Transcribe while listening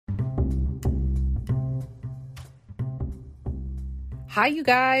Hi, you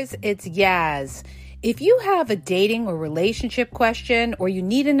guys, it's Yaz. If you have a dating or relationship question or you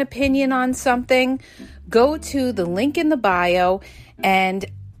need an opinion on something, go to the link in the bio and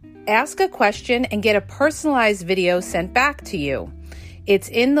ask a question and get a personalized video sent back to you. It's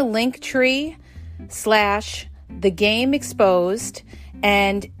in the Linktree/TheGameExposed,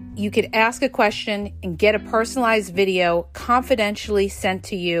 and you could ask a question and get a personalized video confidentially sent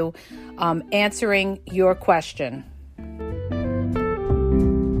to you, answering your question.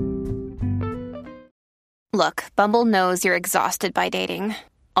 Look, Bumble knows you're exhausted by dating.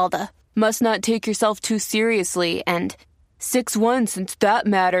 All the must not take yourself too seriously and 6'1" since that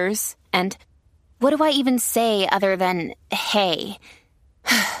matters. And what do I even say other than hey?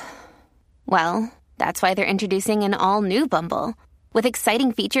 Well, that's why they're introducing an all-new Bumble with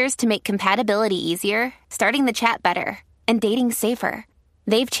exciting features to make compatibility easier, starting the chat better, and dating safer.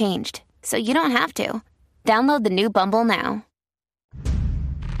 They've changed, so you don't have to. Download the new Bumble now.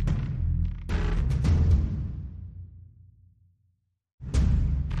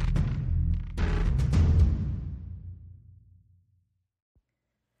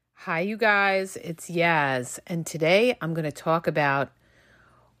 Hi, you guys, it's Yaz, and today I'm going to talk about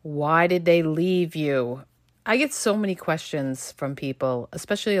why did they leave you? I get so many questions from people,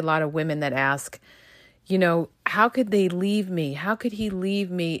 especially a lot of women that ask, how could they leave me? How could he leave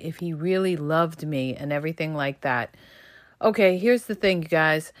me if he really loved me and everything like that? Okay, here's the thing, you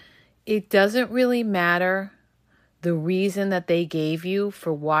guys. It doesn't really matter the reason that they gave you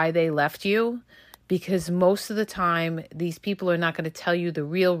for why they left you, because most of the time, these people are not going to tell you the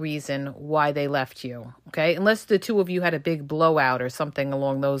real reason why they left you, okay? Unless the two of you had a big blowout or something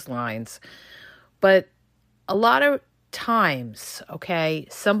along those lines. But a lot of times, okay,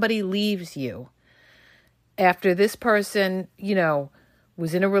 somebody leaves you after this person,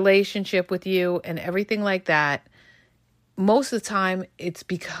 was in a relationship with you and everything like that. Most of the time, it's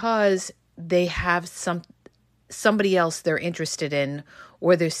because they have somebody else they're interested in,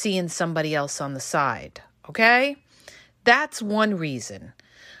 or they're seeing somebody else on the side, okay? That's one reason.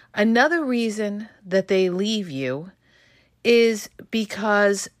 Another reason that they leave you is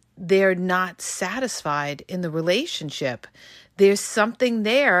because they're not satisfied in the relationship. There's something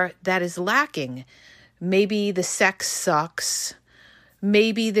there that is lacking. Maybe the sex sucks.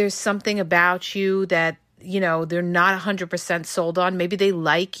 Maybe there's something about you that, they're not 100% sold on. Maybe they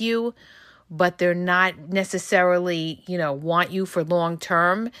like you, but they're not necessarily, want you for long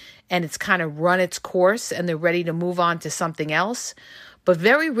term, and it's kind of run its course and they're ready to move on to something else. But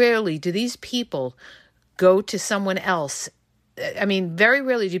very rarely do these people go to someone else. I mean, very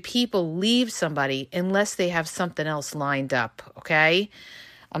rarely do people leave somebody unless they have something else lined up, okay?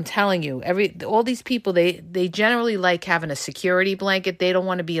 I'm telling you, all these people, they generally like having a security blanket. They don't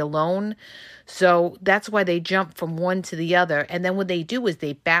want to be alone. So that's why they jump from one to the other. And then what they do is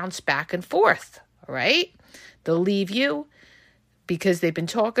they bounce back and forth, all right? They'll leave you because they've been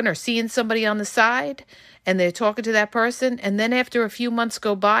talking or seeing somebody on the side, and they're talking to that person. And then after a few months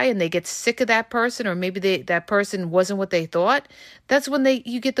go by and they get sick of that person, or maybe that person wasn't what they thought, that's when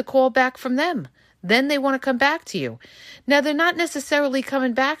you get the call back from them. Then they want to come back to you. Now, they're not necessarily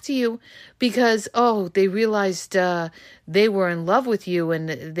coming back to you because, they realized they were in love with you and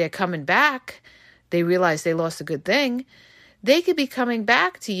they're coming back. They realized they lost a good thing. They could be coming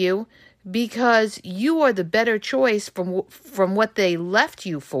back to you because you are the better choice from what they left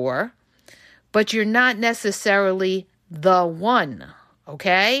you for, but you're not necessarily the one.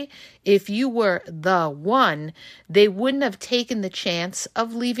 Okay? If you were the one, they wouldn't have taken the chance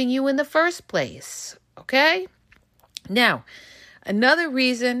of leaving you in the first place. Okay? Now, another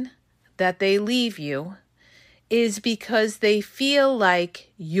reason that they leave you is because they feel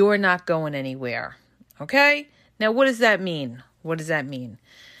like you're not going anywhere. Okay? Now, what does that mean? What does that mean?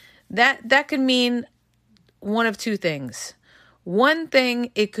 That could mean one of two things. One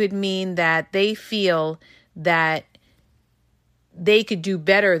thing, it could mean that they feel that they could do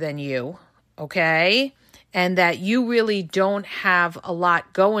better than you, okay? And that you really don't have a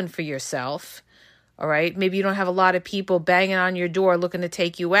lot going for yourself, all right? Maybe you don't have a lot of people banging on your door looking to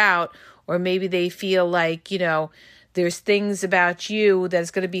take you out, or maybe they feel like, there's things about you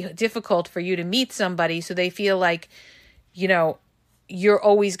that's going to be difficult for you to meet somebody, so they feel like, you're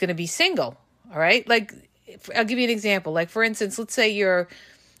always going to be single, all right? Like, I'll give you an example. Like, for instance, let's say you're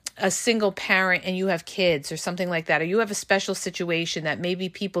a single parent and you have kids or something like that, or you have a special situation that maybe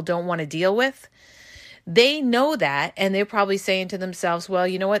people don't want to deal with. They know that, and they're probably saying to themselves, well,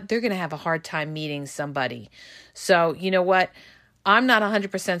 you know what? They're going to have a hard time meeting somebody. So, you know what? I'm not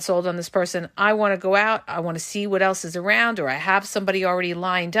 100% sold on this person. I want to go out. I want to see what else is around, or I have somebody already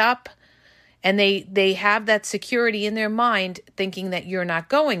lined up. And they have that security in their mind thinking that you're not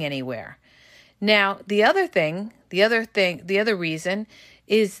going anywhere. Now, the other reason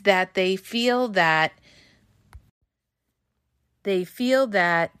is that they feel that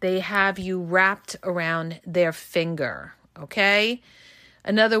they have you wrapped around their finger, okay?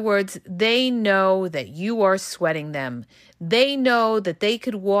 In other words, they know that you are sweating them. They know that they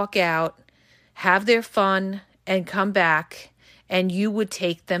could walk out, have their fun, and come back, and you would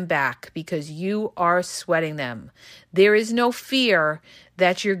take them back because you are sweating them. There is no fear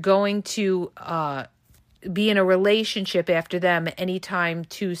that you're going to be in a relationship after them anytime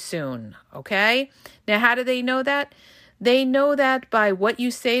too soon, okay? Now, how do they know that? They know that by what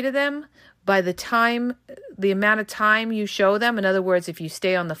you say to them, by the amount of time you show them. In other words, if you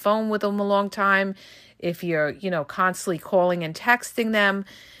stay on the phone with them a long time, if you're, constantly calling and texting them,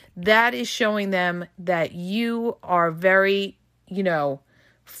 that is showing them that you are very,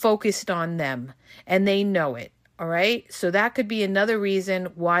 focused on them, and they know it. All right. So that could be another reason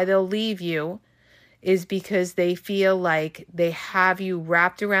why they'll leave you, is because they feel like they have you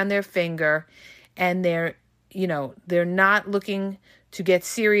wrapped around their finger, and they're not looking to get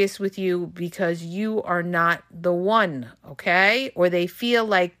serious with you because you are not the one, okay? Or they feel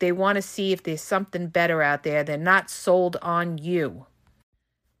like they want to see if there's something better out there. They're not sold on you.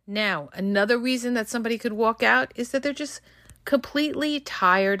 Now, another reason that somebody could walk out is that they're just completely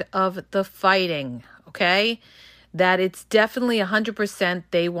tired of the fighting, okay? That it's definitely 100%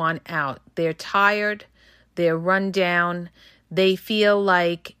 they want out. They're tired. They're run down. They feel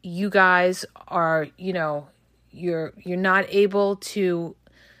like you guys are, you're not able to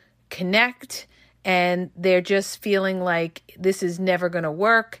connect, and they're just feeling like this is never going to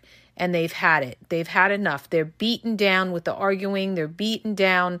work, and they've had it. They've had enough. They're beaten down with the arguing. They're beaten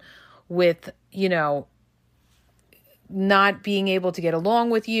down with, not being able to get along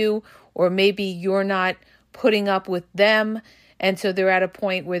with you, or maybe you're not putting up with them. And so they're at a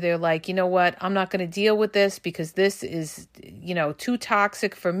point where they're like, you know what, I'm not going to deal with this because this is, too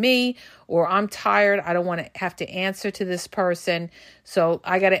toxic for me, or I'm tired. I don't want to have to answer to this person. So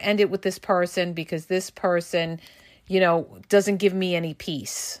I got to end it with this person because this person, doesn't give me any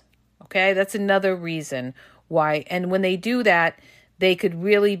peace. Okay. That's another reason why. And when they do that, they could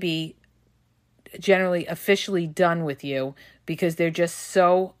really be generally officially done with you because they're just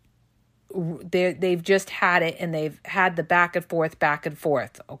they've just had it, and they've had the back and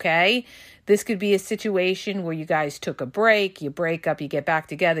forth, okay? This could be a situation where you guys took a break, you break up, you get back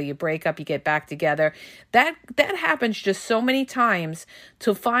together, you break up, you get back together. That happens just so many times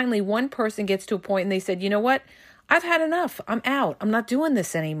till finally one person gets to a point and they said, you know what? I've had enough. I'm out. I'm not doing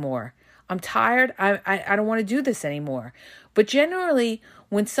this anymore. I'm tired. I don't want to do this anymore. But generally,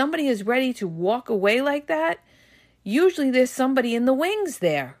 when somebody is ready to walk away like that, usually there's somebody in the wings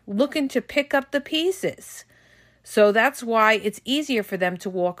there looking to pick up the pieces. So that's why it's easier for them to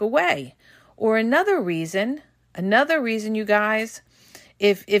walk away. Or another reason, you guys,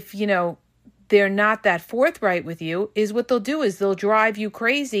 if they're not that forthright with you, is what they'll do is they'll drive you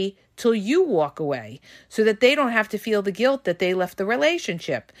crazy till you walk away so that they don't have to feel the guilt that they left the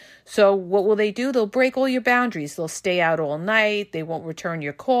relationship. So what will they do? They'll break all your boundaries. They'll stay out all night. They won't return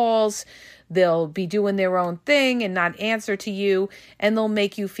your calls. They'll be doing their own thing and not answer to you. And they'll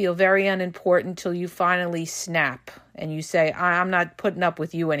make you feel very unimportant till you finally snap and you say, I'm not putting up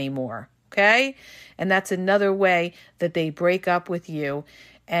with you anymore. Okay? And that's another way that they break up with you.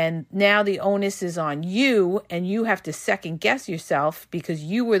 And now the onus is on you, and you have to second guess yourself because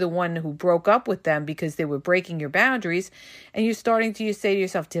you were the one who broke up with them because they were breaking your boundaries. And you're starting to say to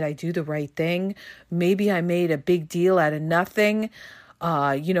yourself, did I do the right thing? Maybe I made a big deal out of nothing.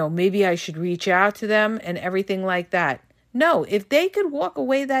 Maybe I should reach out to them and everything like that. No, if they could walk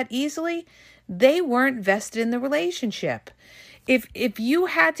away that easily, they weren't vested in the relationship. If you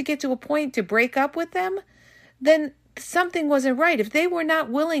had to get to a point to break up with them, then something wasn't right. If they were not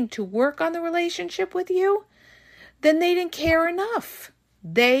willing to work on the relationship with you, then they didn't care enough.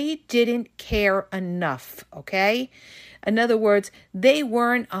 They didn't care enough, okay? In other words, they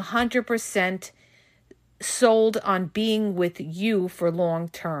weren't 100% sold on being with you for long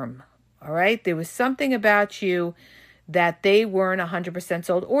term, all right? There was something about you that they weren't 100%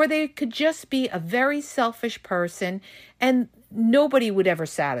 sold, or they could just be a very selfish person and nobody would ever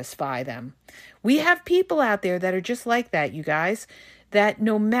satisfy them. We have people out there that are just like that, you guys, that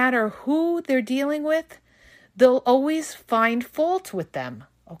no matter who they're dealing with, they'll always find fault with them,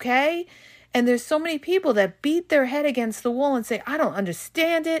 okay? And there's so many people that beat their head against the wall and say, I don't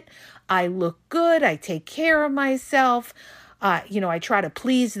understand it. I look good. I take care of myself. I try to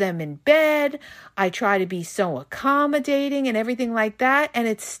please them in bed. I try to be so accommodating and everything like that. And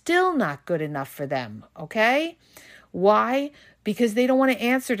it's still not good enough for them. Okay? Why? Because they don't want to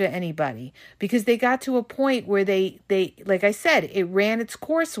answer to anybody. Because they got to a point where they like I said, it ran its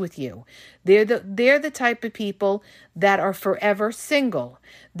course with you. They're the type of people that are forever single.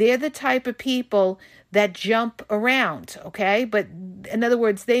 They're the type of people that jump around, okay? But in other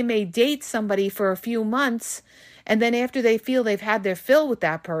words, they may date somebody for a few months, and then after they feel they've had their fill with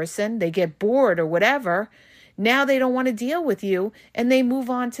that person, they get bored or whatever, now they don't want to deal with you, and they move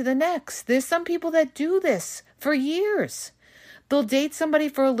on to the next. There's some people that do this for years. They'll date somebody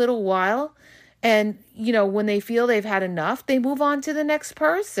for a little while, and, when they feel they've had enough, they move on to the next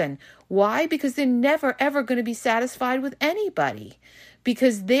person. Why? Because they're never, ever going to be satisfied with anybody.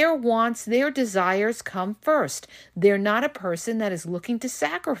 Because their wants, their desires come first. They're not a person that is looking to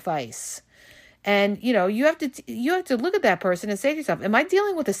sacrifice. And, you have to look at that person and say to yourself, am I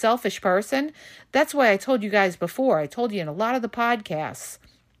dealing with a selfish person? That's why I told you guys before. I told you in a lot of the podcasts,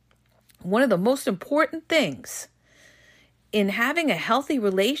 one of the most important things in having a healthy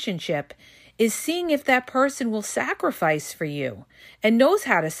relationship is seeing if that person will sacrifice for you and knows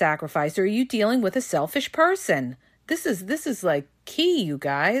how to sacrifice. Or are you dealing with a selfish person? This is like key, you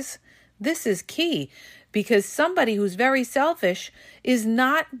guys. This is key, because somebody who's very selfish is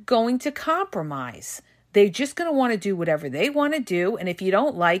not going to compromise. They're just going to want to do whatever they want to do. And if you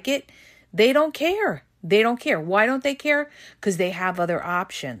don't like it, they don't care. They don't care. Why don't they care? Because they have other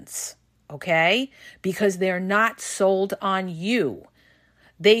options. Okay? Because they're not sold on you.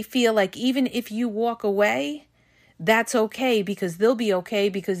 They feel like even if you walk away, that's okay, because they'll be okay,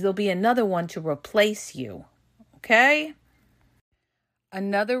 because there'll be another one to replace you. Okay?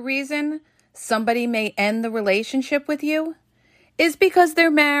 Another reason somebody may end the relationship with you is because they're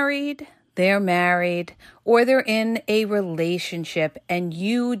married, or they're in a relationship and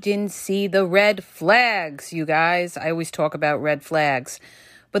you didn't see the red flags, you guys. I always talk about red flags.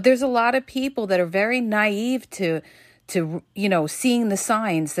 But there's a lot of people that are very naive to seeing the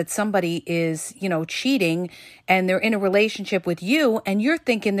signs that somebody is, cheating, and they're in a relationship with you, and you're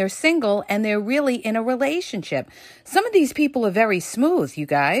thinking they're single and they're really in a relationship. Some of these people are very smooth, you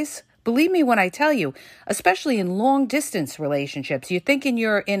guys. Believe me when I tell you, especially in long distance relationships, you're thinking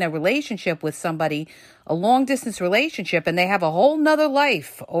you're in a relationship with somebody, a long distance relationship, and they have a whole nother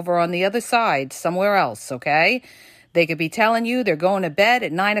life over on the other side, somewhere else, okay? They could be telling you they're going to bed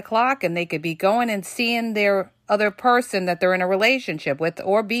at 9:00, and they could be going and seeing their other person that they're in a relationship with,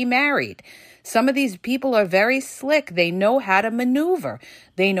 or be married. Some of these people are very slick. They know how to maneuver.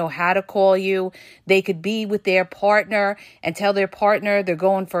 They know how to call you. They could be with their partner and tell their partner they're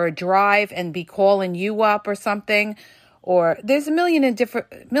going for a drive and be calling you up or something. Or there's a million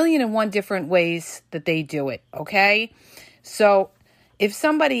and one different ways that they do it, okay? So if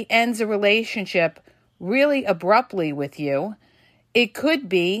somebody ends a relationship really abruptly with you, it could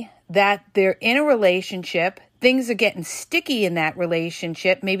be that they're in a relationship, things are getting sticky in that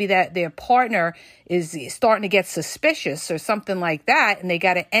relationship, maybe that their partner is starting to get suspicious or something like that, and they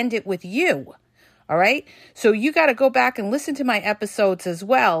got to end it with you, all right? So you got to go back and listen to my episodes as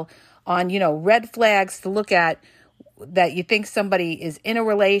well on, red flags to look at, that you think somebody is in a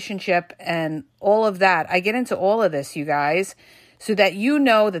relationship and all of that. I get into all of this, you guys, so that you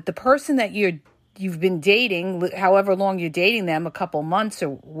know that the person that you've been dating, however long you're dating them, a couple months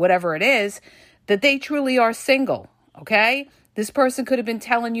or whatever it is, that they truly are single, okay? This person could have been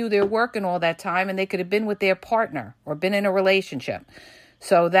telling you they're working all that time, and they could have been with their partner or been in a relationship.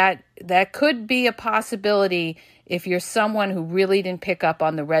 So that could be a possibility if you're someone who really didn't pick up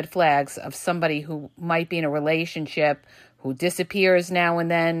on the red flags of somebody who might be in a relationship, who disappears now and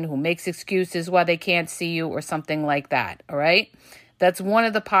then, who makes excuses why they can't see you or something like that, all right? That's one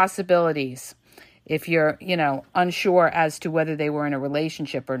of the possibilities if you're, unsure as to whether they were in a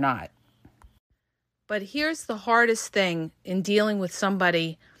relationship or not. But here's the hardest thing in dealing with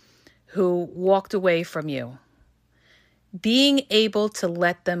somebody who walked away from you. Being able to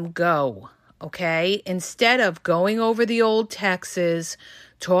let them go, okay? Instead of going over the old texts,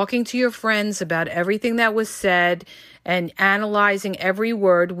 talking to your friends about everything that was said and analyzing every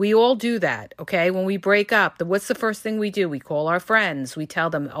word. We all do that, okay? When we break up, what's the first thing we do? We call our friends. We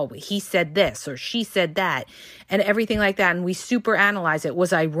tell them, oh, he said this or she said that and everything like that. And we super analyze it.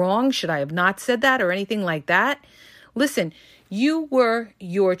 Was I wrong? Should I have not said that or anything like that? Listen, you were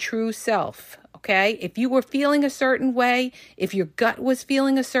your true self. Okay, if you were feeling a certain way, if your gut was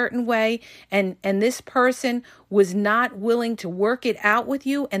feeling a certain way, and this person was not willing to work it out with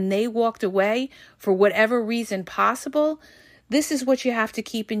you and they walked away for whatever reason possible, this is what you have to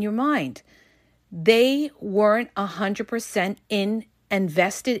keep in your mind. they weren't 100%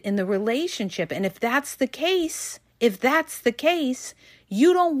 invested in the relationship. And if that's the case,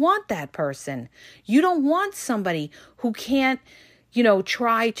 you don't want that person. You don't want somebody who can't,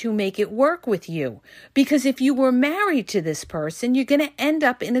 try to make it work with you. Because if you were married to this person, you're going to end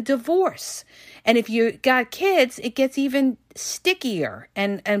up in a divorce. And if you got kids, it gets even stickier.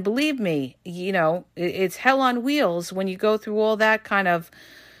 And believe me, it's hell on wheels when you go through all that kind of,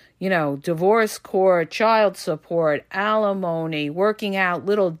 divorce court, child support, alimony, working out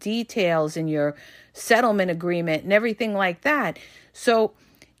little details in your settlement agreement and everything like that. So,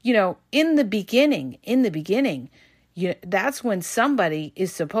 in the beginning, that's when somebody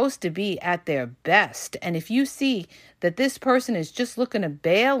is supposed to be at their best. And if you see that this person is just looking to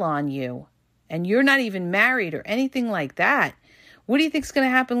bail on you and you're not even married or anything like that, what do you think is going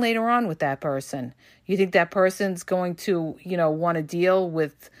to happen later on with that person? You think that person's going to, want to deal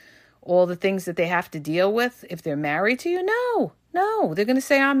with all the things that they have to deal with if they're married to you? No, they're going to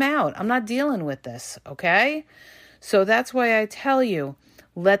say, I'm out. I'm not dealing with this. Okay. So that's why I tell you,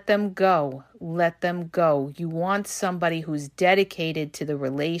 let them go. You want somebody who's dedicated to the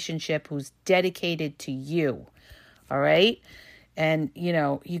relationship, who's dedicated to you. All right. And,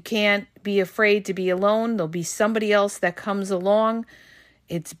 you can't be afraid to be alone. There'll be somebody else that comes along.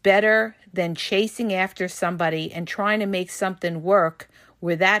 It's better than chasing after somebody and trying to make something work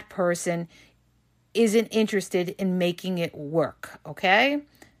where that person isn't interested in making it work, okay?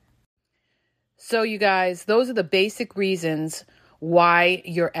 So you guys, those are the basic reasons why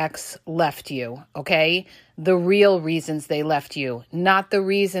your ex left you, okay? The real reasons they left you, not the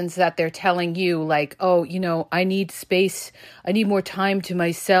reasons that they're telling you like, oh, I need space, I need more time to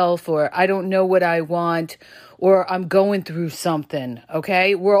myself, or I don't know what I want, or I'm going through something,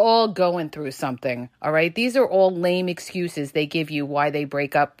 okay? We're all going through something, all right? These are all lame excuses they give you why they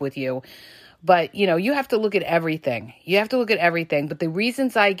break up with you. But, you have to look at everything. But the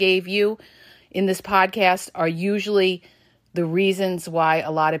reasons I gave you in this podcast are usually the reasons why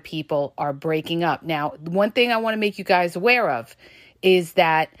a lot of people are breaking up. Now, one thing I want to make you guys aware of is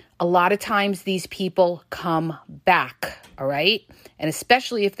that a lot of times these people come back, all right? And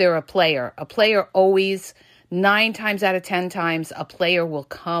especially if they're a player always, 9 times out of 10 times, a player will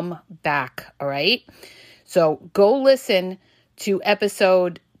come back, all right? So go listen to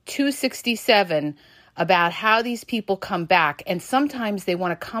episode 267 about how these people come back. And sometimes they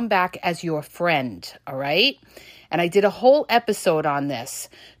want to come back as your friend, all right? And I did a whole episode on this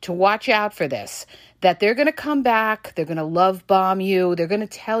to watch out for this, that they're going to come back, they're going to love bomb you, they're going to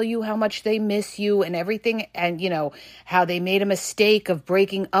tell you how much they miss you and everything, and, how they made a mistake of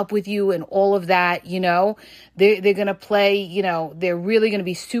breaking up with you and all of that, They're going to play, they're really going to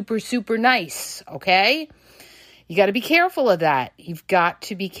be super, super nice, okay? You got to be careful of that. You've got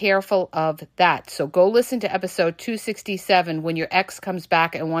to be careful of that. So go listen to episode 267 when your ex comes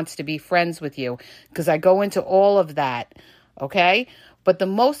back and wants to be friends with you, because I go into all of that, okay? But the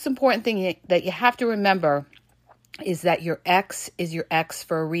most important thing that you have to remember is that your ex is your ex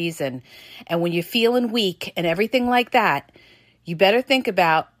for a reason. And when you're feeling weak and everything like that, you better think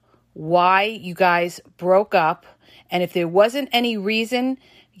about why you guys broke up. And if there wasn't any reason,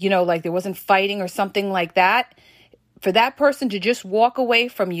 like there wasn't fighting or something like that, for that person to just walk away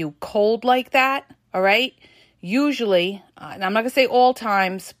from you cold like that, all right? Usually, and I'm not going to say all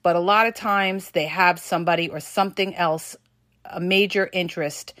times, but a lot of times they have somebody or something else, a major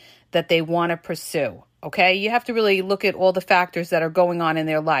interest that they want to pursue, okay? You have to really look at all the factors that are going on in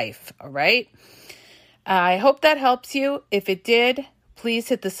their life, all right? I hope that helps you. If it did, please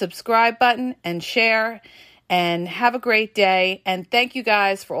hit the subscribe button and share. And have a great day. And thank you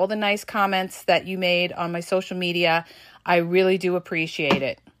guys for all the nice comments that you made on my social media. I really do appreciate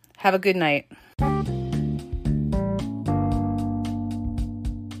it. Have a good night.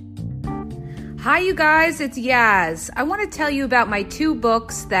 Hi, you guys. It's Yaz. I want to tell you about my 2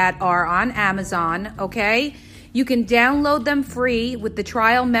 books that are on Amazon, okay? You can download them free with the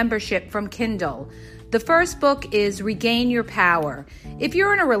trial membership from Kindle. The first book is Regain Your Power. If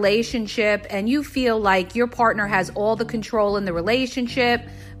you're in a relationship and you feel like your partner has all the control in the relationship,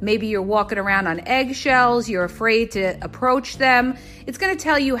 maybe you're walking around on eggshells, you're afraid to approach them, it's going to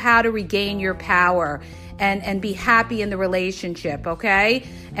tell you how to regain your power and be happy in the relationship, okay?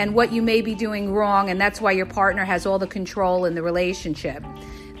 And what you may be doing wrong, and that's why your partner has all the control in the relationship.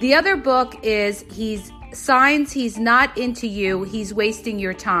 The other book is Signs He's Not Into You, He's Wasting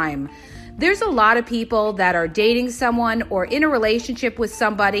Your Time. There's a lot of people that are dating someone or in a relationship with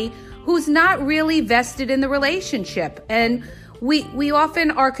somebody who's not really vested in the relationship. And We often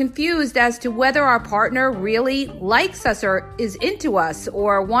are confused as to whether our partner really likes us or is into us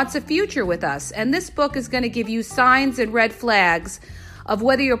or wants a future with us. And this book is going to give you signs and red flags of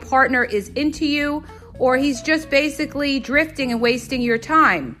whether your partner is into you or he's just basically drifting and wasting your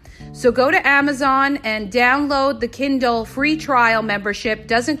time. So go to Amazon and download the Kindle free trial membership.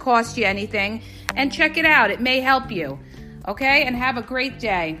 Doesn't cost you anything. And check it out. It may help you. Okay? And have a great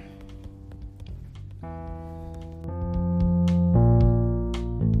day.